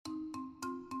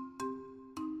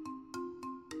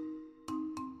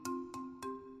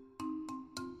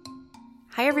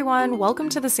Hi everyone, welcome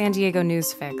to the San Diego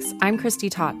News Fix. I'm Christy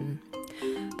Totten.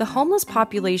 The homeless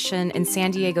population in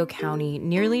San Diego County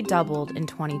nearly doubled in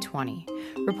 2020.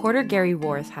 Reporter Gary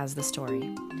Worth has the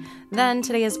story. Then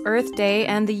today is Earth Day,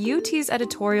 and the UT's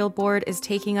editorial board is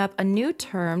taking up a new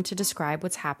term to describe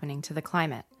what's happening to the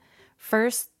climate.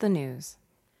 First, the news.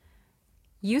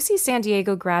 UC San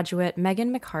Diego graduate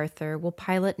Megan McArthur will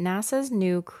pilot NASA's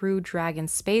new Crew Dragon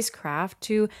spacecraft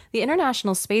to the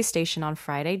International Space Station on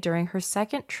Friday during her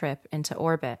second trip into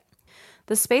orbit.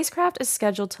 The spacecraft is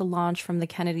scheduled to launch from the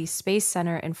Kennedy Space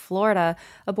Center in Florida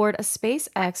aboard a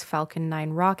SpaceX Falcon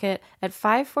 9 rocket at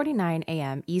 5:49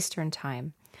 a.m. Eastern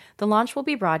Time. The launch will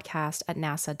be broadcast at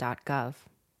nasa.gov.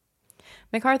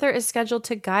 McArthur is scheduled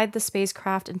to guide the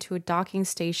spacecraft into a docking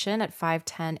station at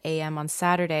 5:10 a.m. on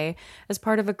Saturday as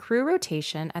part of a crew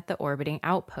rotation at the orbiting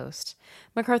outpost.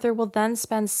 McArthur will then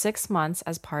spend 6 months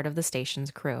as part of the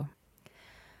station's crew.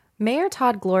 Mayor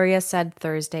Todd Gloria said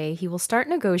Thursday he will start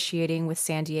negotiating with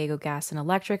San Diego Gas and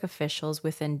Electric officials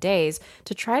within days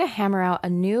to try to hammer out a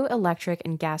new electric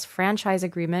and gas franchise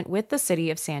agreement with the city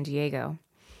of San Diego.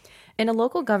 In a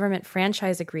local government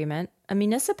franchise agreement, a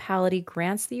municipality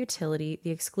grants the utility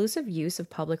the exclusive use of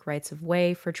public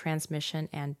rights-of-way for transmission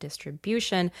and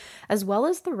distribution, as well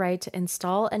as the right to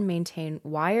install and maintain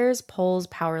wires, poles,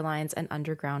 power lines, and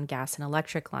underground gas and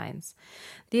electric lines.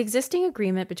 The existing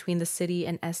agreement between the city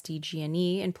and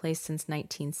SDG&E, in place since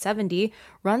 1970,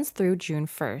 runs through June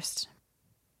 1st.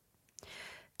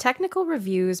 Technical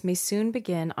reviews may soon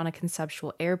begin on a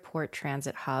conceptual airport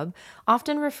transit hub,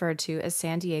 often referred to as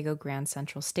San Diego Grand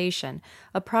Central Station,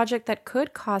 a project that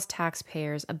could cost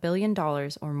taxpayers $1 billion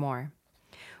or more.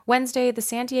 Wednesday, the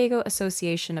San Diego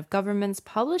Association of Governments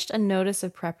published a notice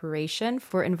of preparation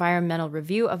for environmental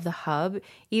review of the hub,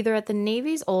 either at the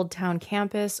Navy's Old Town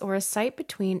campus or a site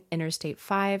between Interstate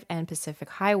 5 and Pacific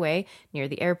Highway near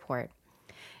the airport.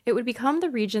 It would become the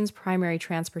region's primary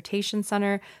transportation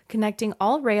center, connecting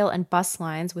all rail and bus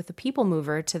lines with the people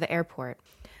mover to the airport.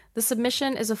 The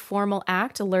submission is a formal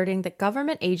act alerting that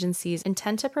government agencies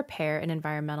intend to prepare an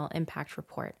environmental impact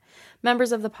report.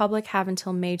 Members of the public have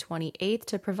until May 28th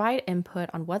to provide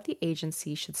input on what the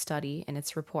agency should study in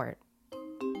its report.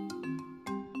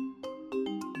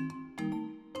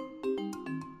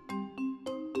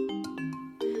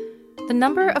 The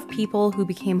number of people who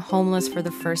became homeless for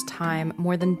the first time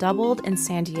more than doubled in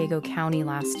San Diego County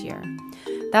last year.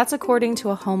 That's according to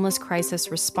a homeless crisis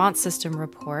response system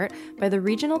report by the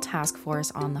Regional Task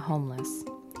Force on the Homeless.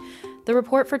 The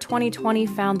report for 2020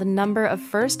 found the number of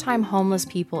first-time homeless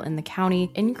people in the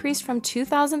county increased from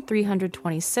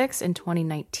 2,326 in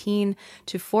 2019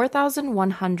 to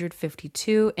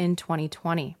 4,152 in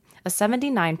 2020, a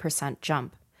 79%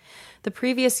 jump. The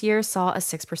previous year saw a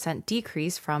 6%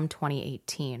 decrease from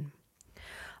 2018.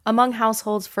 Among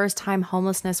households, first-time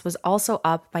homelessness was also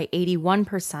up by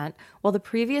 81%, while the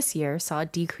previous year saw a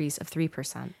decrease of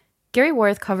 3%. Gary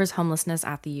Worth covers homelessness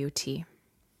at the UT.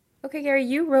 Okay, Gary,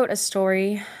 you wrote a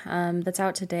story that's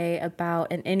out today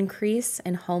about an increase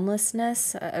in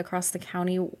homelessness across the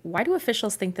county. Why do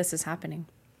officials think this is happening?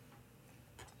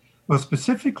 Well,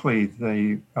 specifically,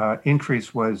 the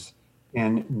increase was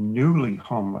in newly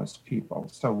homeless people.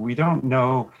 So we don't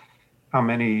know how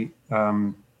many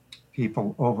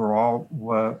people overall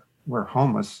were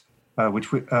homeless,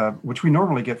 which we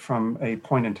normally get from a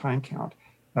point-in-time count,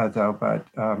 though. But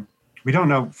we don't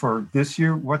know for this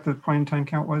year what the point-in-time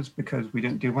count was because we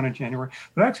didn't do one in January.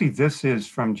 But actually, this is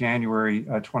from January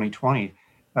 2020.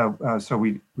 So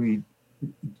we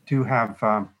do have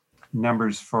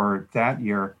numbers for that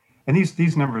year. And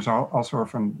these numbers also are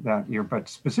from that year, but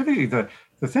specifically the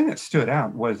thing that stood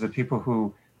out was the people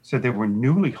who said they were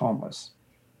newly homeless.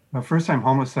 First-time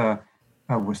homeless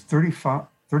was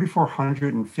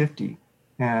 3,450,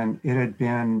 and it had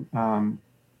been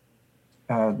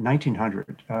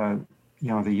 1,900,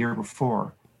 the year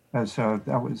before. So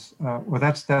that was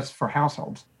that's for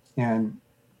households, and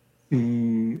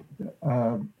the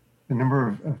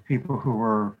number of people who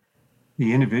were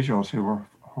the individuals who were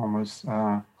homeless.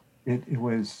 It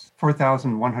was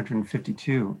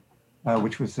 4,152,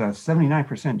 which was a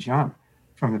 79% jump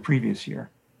from the previous year.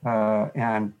 So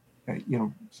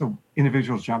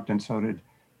individuals jumped and so did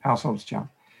households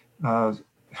jump.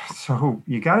 So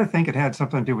you got to think it had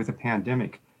something to do with the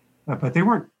pandemic, but they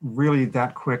weren't really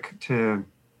that quick to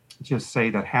just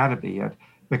say that had to be it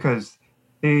because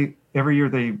every year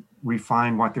they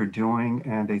refine what they're doing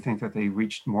and they think that they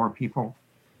reached more people.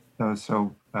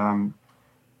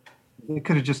 They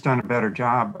could have just done a better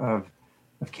job of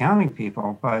counting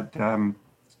people, but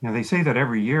they say that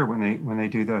every year when they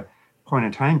do the point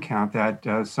in time count that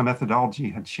some methodology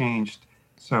had changed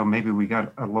So maybe we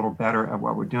got a little better at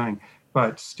what we're doing.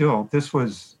 But still, this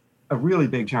was a really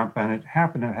big jump, and it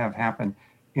happened to have happened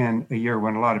in a year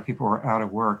when a lot of people were out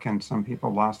of work and some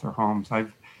people lost their homes.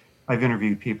 I've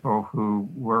interviewed people who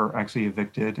were actually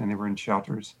evicted and they were in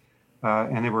shelters,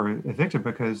 and they were evicted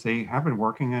because they have been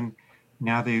working and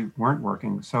now they weren't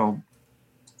working. So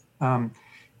um,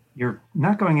 you're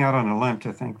not going out on a limb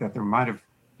to think that there might have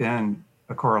been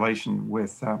a correlation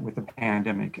with the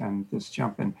pandemic and this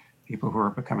jump in people who are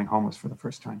becoming homeless for the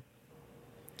first time.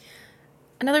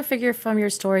 Another figure from your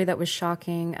story that was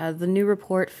shocking, the new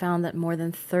report found that more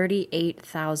than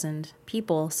 38,000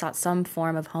 people sought some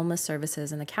form of homeless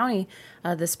services in the county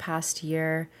this past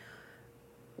year.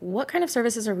 What kind of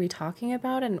services are we talking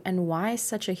about, and why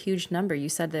such a huge number? You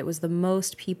said that it was the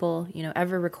most people,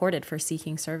 ever recorded for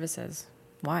seeking services.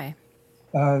 Why?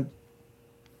 Uh,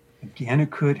 Again,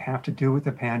 it could have to do with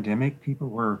the pandemic. People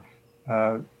were,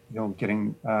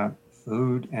 getting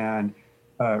food and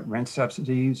rent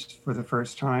subsidies for the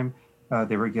first time.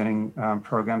 They were getting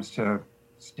programs to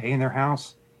stay in their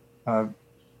house. Uh,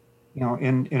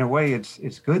 in a way,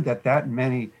 it's good that that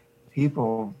many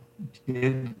people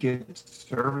did get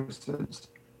services,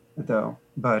 though.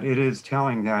 But it is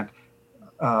telling that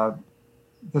uh,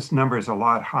 this number is a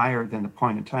lot higher than the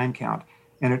point in time count,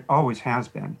 and it always has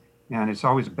been. And it's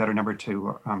always a better number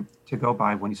to go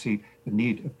by when you see the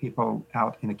need of people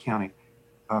out in the county.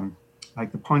 Um,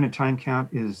 like the point in time count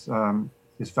is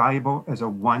valuable as a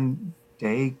 1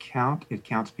 day count. It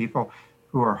counts people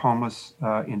who are homeless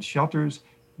in shelters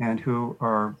and who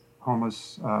are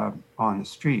homeless on the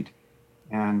street.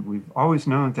 And we've always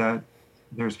known that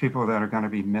there's people that are going to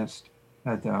be missed,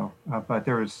 though. But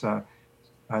there was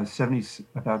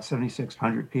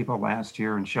 7,600 people last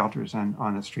year in shelters and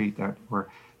on the street that were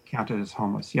counted as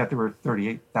homeless. Yet there were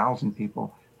 38,000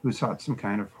 people who sought some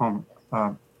kind of home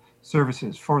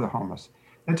services for the homeless.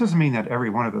 That doesn't mean that every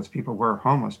one of those people were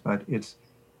homeless, but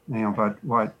but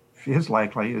what is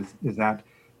likely is that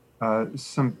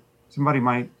somebody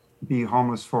might be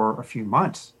homeless for a few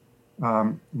months.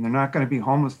 And they're not going to be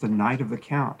homeless the night of the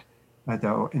count,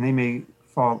 though, and they may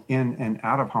fall in and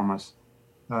out of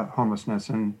homelessness.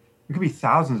 And there could be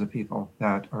thousands of people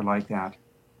that are like that.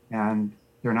 And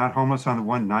they're not homeless on the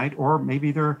one night, or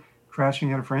maybe they're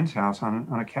crashing at a friend's house on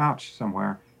a couch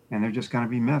somewhere, and they're just going to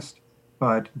be missed.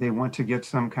 But they want to get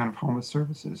some kind of homeless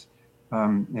services.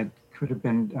 It could have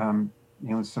been,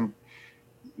 some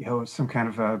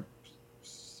kind of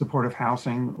supportive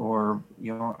housing or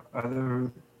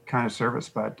other kind of service.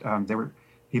 But there were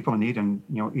people in need, and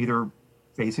either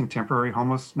facing temporary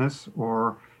homelessness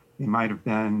or they might have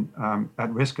been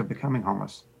at risk of becoming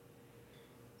homeless.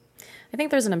 I think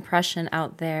there's an impression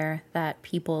out there that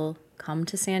people come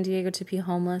to San Diego to be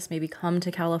homeless, maybe come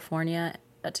to California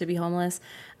to be homeless.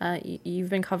 You've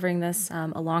been covering this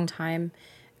a long time.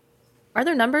 Are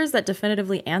there numbers that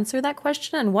definitively answer that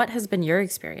question, and what has been your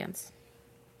experience?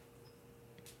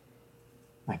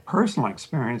 My personal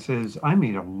experience is I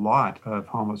meet a lot of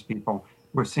homeless people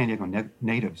who are San Diego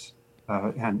natives.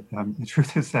 And the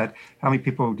truth is that how many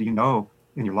people do you know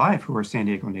in your life who are San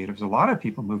Diego natives? A lot of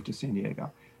people move to San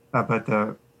Diego. But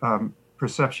the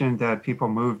perception that people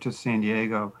move to San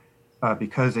Diego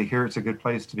because they hear it's a good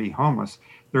place to be homeless,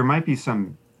 there might be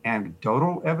some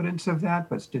anecdotal evidence of that,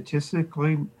 but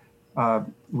statistically,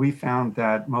 we found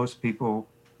that most people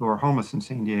who are homeless in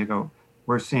San Diego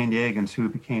were San Diegans who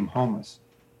became homeless.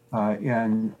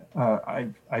 I've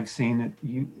seen it,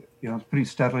 pretty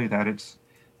steadily that it's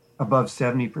above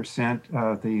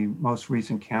 70%. The most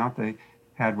recent count they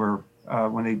had were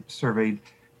when they surveyed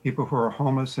people who are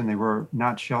homeless and they were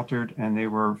not sheltered and they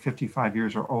were 55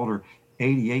 years or older,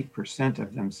 88%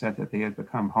 of them said that they had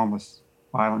become homeless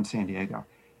while in San Diego.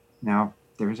 Now,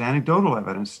 there's anecdotal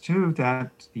evidence too that,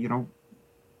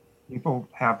 people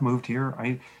have moved here.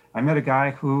 I met a guy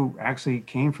who actually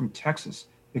came from Texas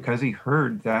because he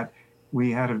heard that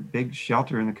we had a big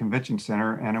shelter in the convention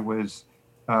center and it was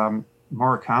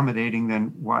more accommodating than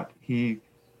what he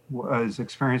was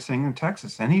experiencing in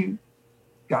Texas. And he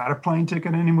got a plane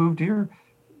ticket and he moved here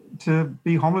to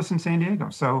be homeless in San Diego.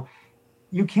 So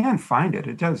you can find it.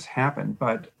 It does happen.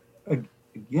 But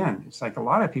again, it's like a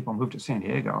lot of people move to San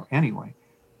Diego anyway.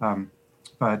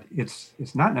 But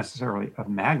it's not necessarily a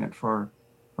magnet for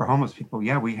homeless people.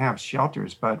 Yeah, we have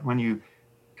shelters, but when you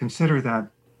consider that,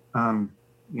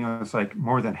 it's like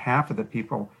more than half of the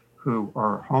people who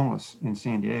are homeless in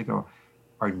San Diego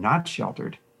are not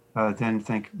sheltered, then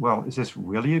think, well, is this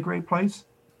really a great place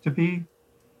to be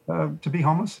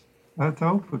homeless,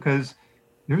 though? Because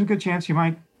there's a good chance you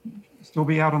might still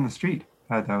be out on the street,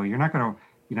 though. You're not going to,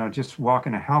 just walk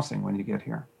into housing when you get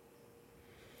here.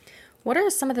 What are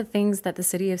some of the things that the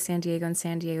city of San Diego and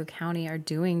San Diego County are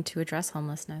doing to address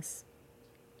homelessness?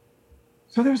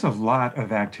 So there's a lot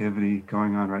of activity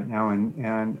going on right now,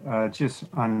 and just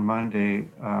on Monday,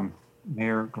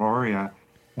 Mayor Gloria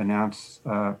announced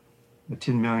a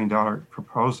 $10 million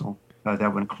proposal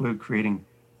that would include creating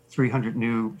 300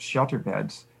 new shelter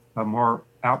beds, more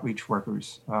outreach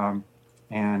workers,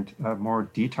 and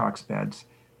more detox beds,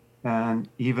 and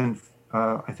even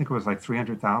I think it was like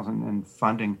 300,000 in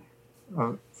funding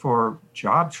for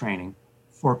job training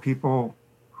for people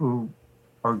who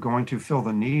are going to fill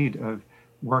the need of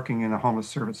working in the homeless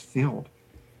service field.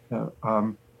 Uh,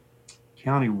 um,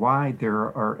 Countywide, there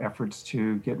are efforts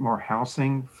to get more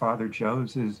housing. Father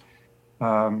Joe's is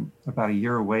about a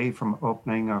year away from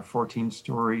opening a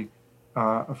 14-story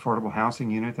affordable housing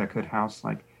unit that could house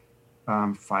like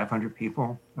 500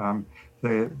 people.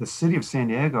 The city of San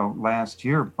Diego last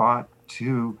year bought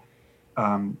two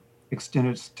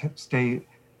extended stay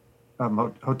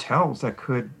hotels that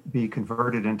could be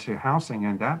converted into housing,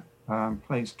 and that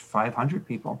placed 500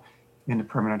 people into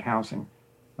permanent housing.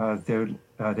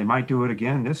 They might do it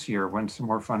again this year when some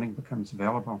more funding becomes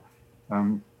available.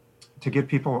 To get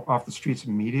people off the streets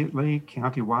immediately,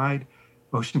 countywide,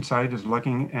 Oceanside is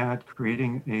looking at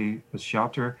creating a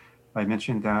shelter. I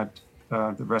mentioned that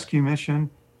the rescue mission,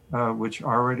 which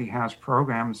already has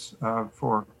programs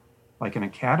for like an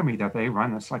academy that they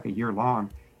run that's like a year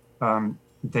long.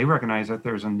 They recognize that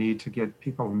there's a need to get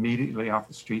people immediately off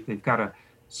the street. They've got a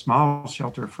small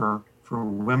shelter for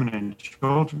women and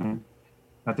children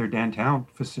at their downtown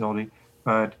facility,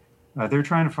 but they're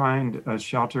trying to find a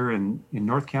shelter in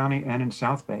North County and in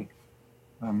South Bay.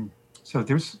 So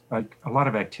there's like a lot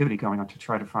of activity going on to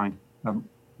try to find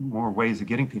more ways of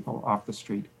getting people off the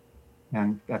street.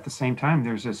 And at the same time,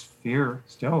 there's this fear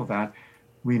still that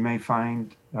we may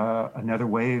find another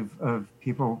wave of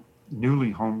people,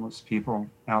 newly homeless people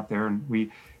out there. And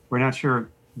we're not sure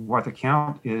what the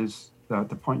count is,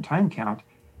 the point in time count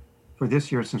for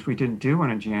this year, since we didn't do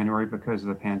one in January because of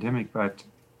the pandemic, but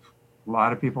a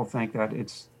lot of people think that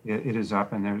it is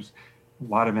up, and there's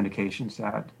a lot of indications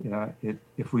that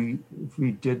if we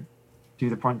did do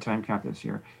the point in time count this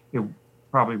year, it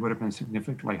probably would have been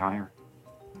significantly higher.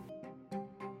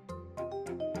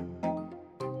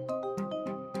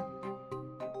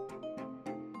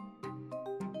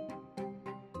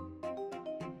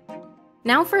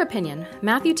 Now for opinion.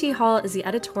 Matthew T. Hall is the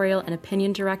editorial and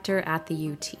opinion director at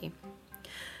the UT.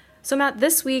 So Matt,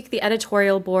 this week the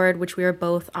editorial board, which we are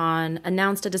both on,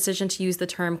 announced a decision to use the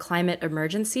term climate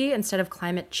emergency instead of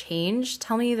climate change.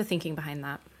 Tell me the thinking behind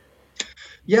that.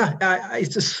 Yeah,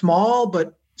 it's a small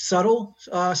but subtle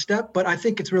step, but I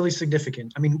think it's really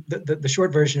significant. I mean, the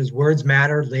short version is words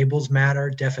matter, labels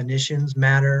matter, definitions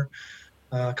matter.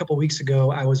 A couple of weeks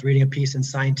ago, I was reading a piece in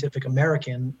Scientific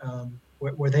American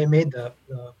where they made the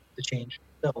change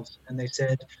themselves, and they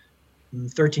said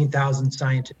 13,000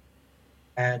 scientists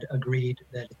had agreed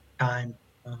that it's time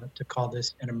to call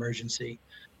this an emergency.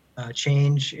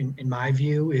 Change, in my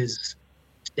view, is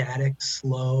static,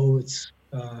 slow, it's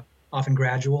often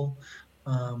gradual.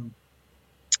 And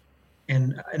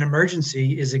an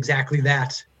emergency is exactly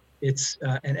that. It's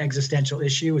an existential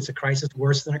issue. It's a crisis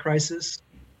worse than a crisis.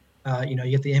 You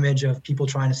get the image of people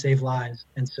trying to save lives.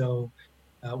 And so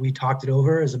we talked it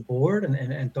over as a board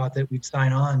and thought that we'd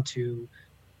sign on to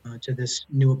this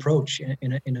new approach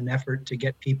in an effort to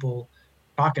get people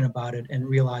talking about it and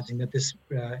realizing that this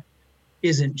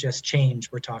isn't just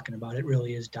change we're talking about. It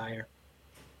really is dire.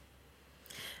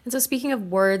 And so speaking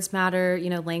of words matter,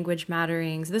 language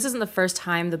matterings, this isn't the first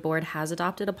time the board has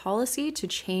adopted a policy to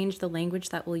change the language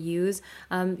that we'll use.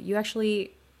 We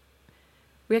actually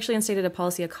instated a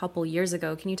policy a couple years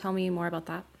ago. Can you tell me more about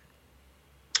that?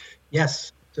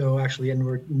 Yes. So actually, and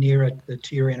we're near at the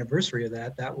 2-year anniversary of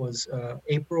that. That was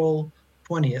April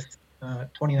 20th,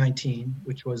 2019,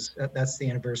 that's the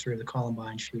anniversary of the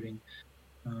Columbine shooting.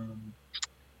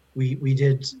 We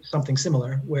did something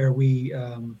similar where we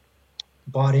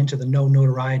bought into the no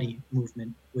notoriety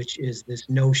movement, which is this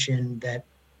notion that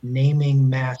naming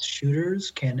mass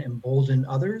shooters can embolden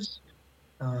others.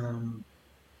 And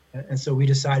so we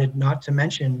decided not to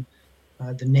mention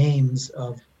the names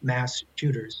of mass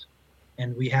shooters.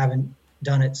 And we haven't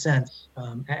done it since.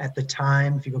 At the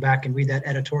time, if you go back and read that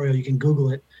editorial, you can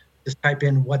Google it, just type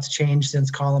in what's changed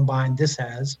since Columbine, this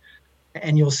has,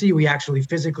 and you'll see we actually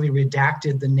physically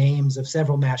redacted the names of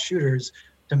several mass shooters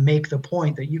to make the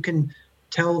point that you can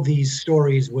tell these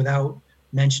stories without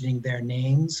mentioning their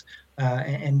names.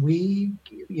 And we,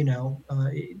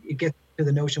 it gets to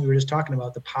the notion we were just talking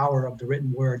about, the power of the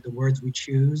written word, the words we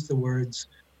choose, the words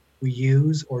we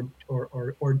use or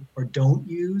don't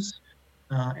use.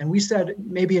 And we said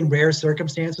maybe in rare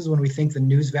circumstances when we think the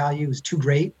news value is too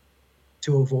great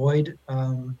to avoid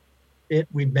it,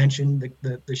 we'd mentioned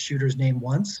the shooter's name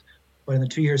once. But in the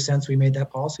 2 years since we made that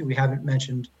policy, we haven't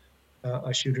mentioned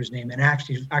a shooter's name. And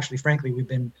actually, frankly, we've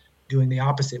been doing the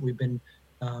opposite. We've been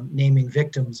naming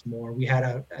victims more. We had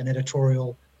an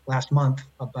editorial last month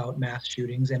about mass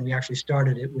shootings, and we actually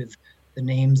started it with the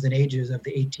names and ages of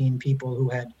the 18 people who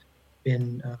had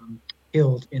been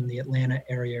killed in the Atlanta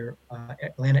area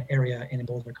and in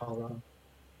Boulder, Colorado.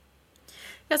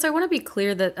 Yes, I want to be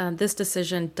clear that this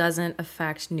decision doesn't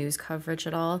affect news coverage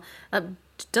at all.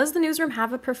 Does the newsroom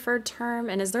have a preferred term?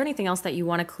 And is there anything else that you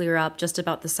want to clear up just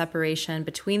about the separation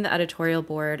between the editorial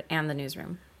board and the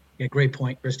newsroom? Yeah, great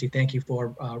point, Christy. Thank you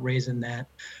for raising that.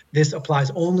 This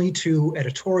applies only to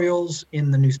editorials in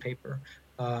the newspaper.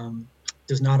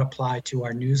 Does not apply to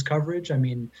our news coverage. I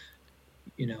mean,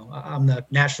 you know, I'm the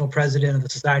national president of the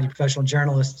Society of Professional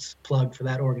Journalists, plug for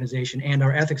that organization, and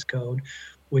our ethics code,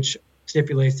 which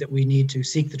stipulates that we need to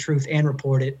seek the truth and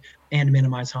report it and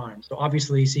minimize harm. So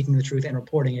obviously seeking the truth and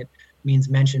reporting it means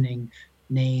mentioning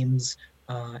names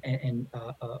of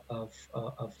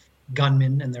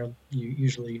gunmen, and they're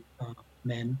usually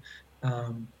men.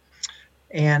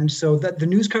 And so that the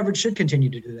news coverage should continue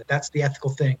to do that. That's the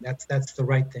ethical thing. That's the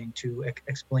right thing to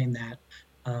explain that.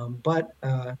 But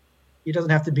it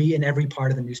doesn't have to be in every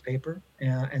part of the newspaper.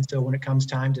 And so when it comes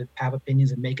time to have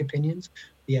opinions and make opinions,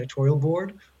 the editorial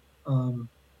board,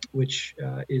 which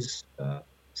is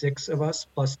 6 of us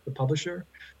plus the publisher,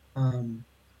 who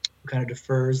kind of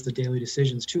defers the daily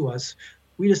decisions to us,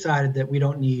 we decided that we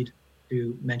don't need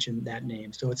to mention that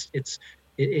name. So it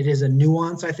is a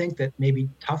nuance, I think, that may be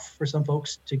tough for some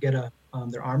folks to get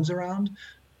their arms around,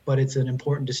 but it's an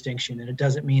important distinction. And it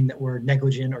doesn't mean that we're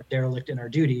negligent or derelict in our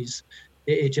duties.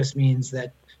 It just means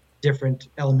that different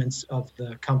elements of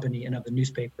the company and of the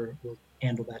newspaper will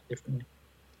handle that differently.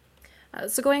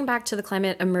 So going back to the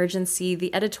climate emergency,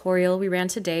 the editorial we ran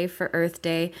today for Earth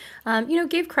Day,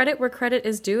 gave credit where credit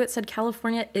is due. It said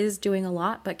California is doing a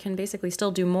lot, but can basically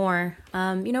still do more.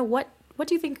 What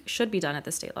do you think should be done at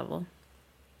the state level?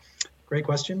 Great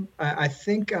question. I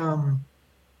think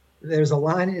there's a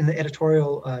line in the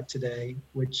editorial today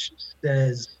which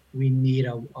says we need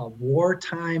a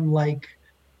wartime-like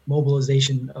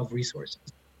mobilization of resources.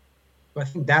 So I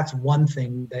think that's one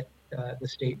thing that the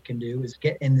state can do, is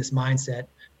get in this mindset,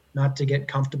 not to get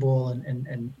comfortable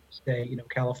and say, you know,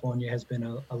 California has been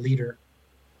a leader,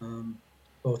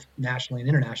 both nationally and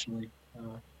internationally,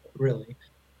 really.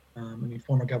 I mean,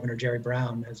 former Governor Jerry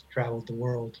Brown has traveled the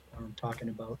world talking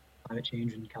about climate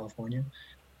change in California.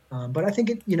 But I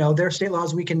think, there are state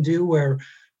laws we can do where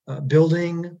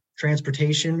building,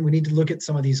 transportation, we need to look at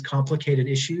some of these complicated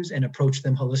issues and approach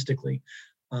them holistically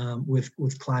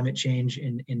with climate change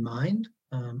in mind.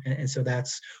 And so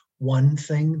that's one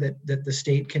thing that the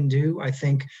state can do. I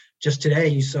think just today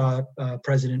you saw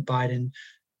President Biden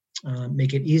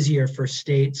make it easier for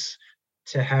states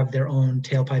to have their own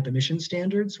tailpipe emission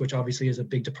standards, which obviously is a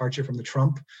big departure from the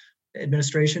Trump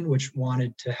administration, which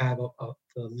wanted to have the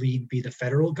lead be the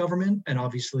federal government. And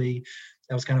obviously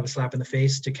that was kind of a slap in the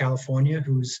face to California,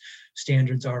 whose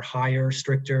standards are higher,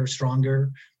 stricter,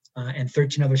 stronger. And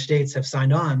 13 other states have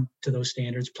signed on to those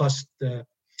standards, plus the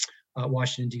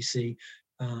Washington, D.C.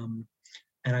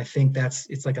 And I think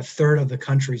it's like a third of the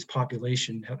country's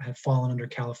population have fallen under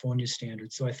California's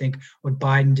standards. So I think what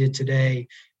Biden did today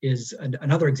is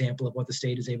another example of what the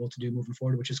state is able to do moving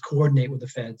forward, which is coordinate with the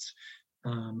feds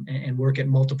and work at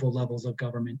multiple levels of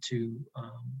government to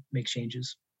make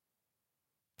changes.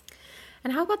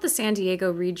 And how about the San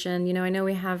Diego region? I know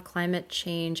we have climate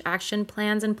change action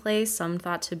plans in place, some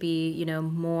thought to be,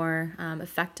 more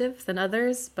effective than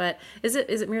others. But is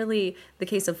it merely the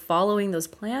case of following those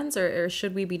plans, or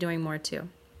should we be doing more too?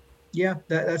 Yeah,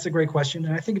 that's a great question.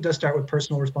 And I think it does start with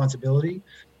personal responsibility.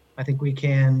 I think we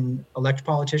can elect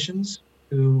politicians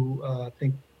who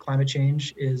think climate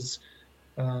change is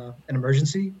an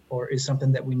emergency or is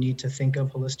something that we need to think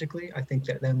of holistically. I think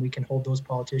that then we can hold those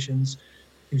politicians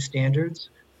to standards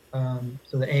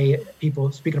so that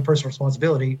people, speaking of personal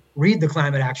responsibility, read the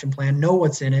climate action plan, know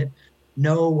what's in it,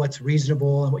 know what's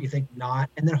reasonable and what you think not,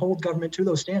 and then hold government to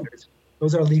those standards.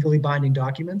 Those are legally binding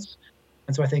documents.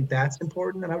 And so I think that's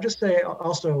important. And I would just say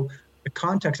also the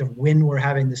context of when we're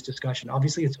having this discussion.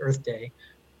 Obviously it's Earth Day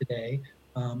today,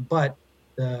 but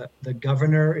the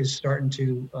governor is starting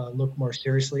to look more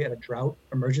seriously at a drought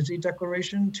emergency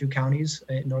declaration. 2 counties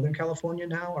in Northern California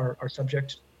now are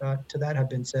subject to that, have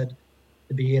been said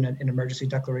to be in an emergency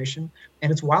declaration.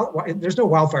 And it's there's no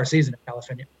wildfire season in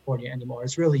California anymore.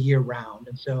 It's really year round.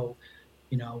 And so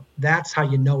That's how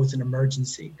you know it's an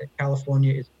emergency, that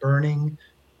California is burning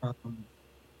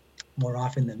more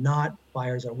often than not.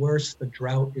 Fires are worse. The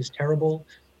drought is terrible.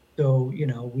 So,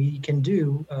 we can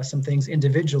do some things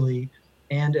individually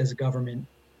and as a government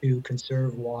to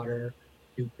conserve water,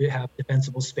 to have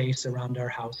defensible space around our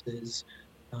houses.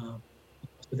 So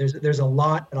there's a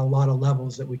lot at a lot of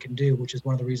levels that we can do, which is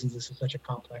one of the reasons this is such a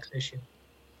complex issue.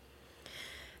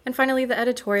 And finally, the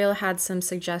editorial had some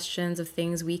suggestions of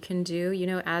things we can do,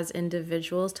 as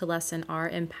individuals to lessen our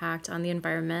impact on the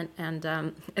environment. And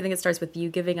I think it starts with you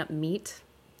giving up meat.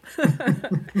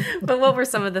 But what were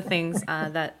some of the things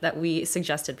that we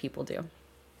suggested people do?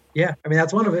 Yeah,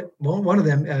 that's one of it. One of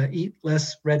them, eat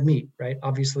less red meat, right?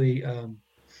 Obviously,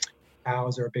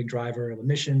 cows are a big driver of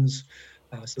emissions.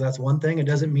 So that's one thing. It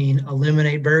doesn't mean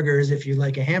eliminate burgers if you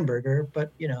like a hamburger,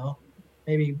 but,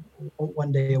 maybe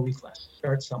one day a week less.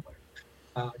 Start somewhere.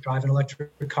 Drive an electric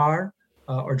car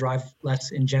or drive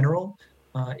less in general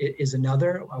is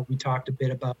another. We talked a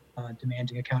bit about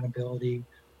demanding accountability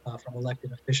from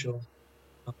elected officials.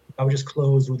 I would just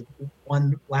close with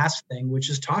one last thing, which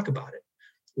is talk about it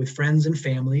with friends and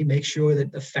family. Make sure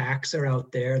that the facts are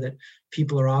out there, that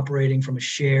people are operating from a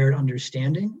shared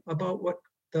understanding about what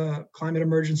the climate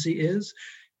emergency is.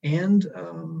 And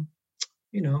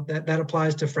that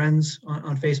applies to friends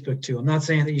on Facebook too. I'm not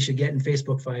saying that you should get in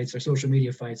Facebook fights or social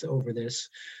media fights over this.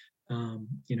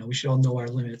 We should all know our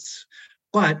limits.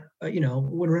 But,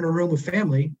 when we're in a room with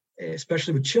family,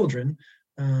 especially with children,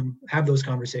 have those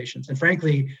conversations. And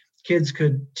frankly, kids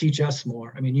could teach us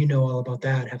more. All about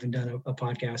that, having done a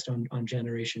podcast on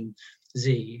Generation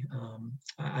Z.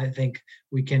 I think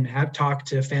we can talk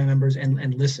to family members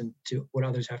and listen to what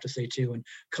others have to say too, and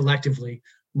collectively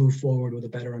move forward with a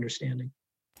better understanding.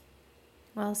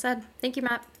 Well said. Thank you,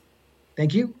 Matt.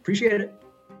 Thank you. Appreciate it.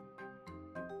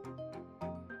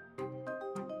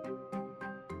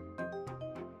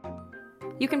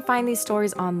 You can find these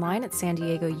stories online at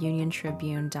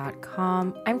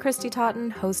SanDiegoUnionTribune.com. I'm Christy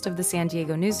Totten, host of the San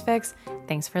Diego Newsfix.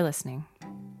 Thanks for listening.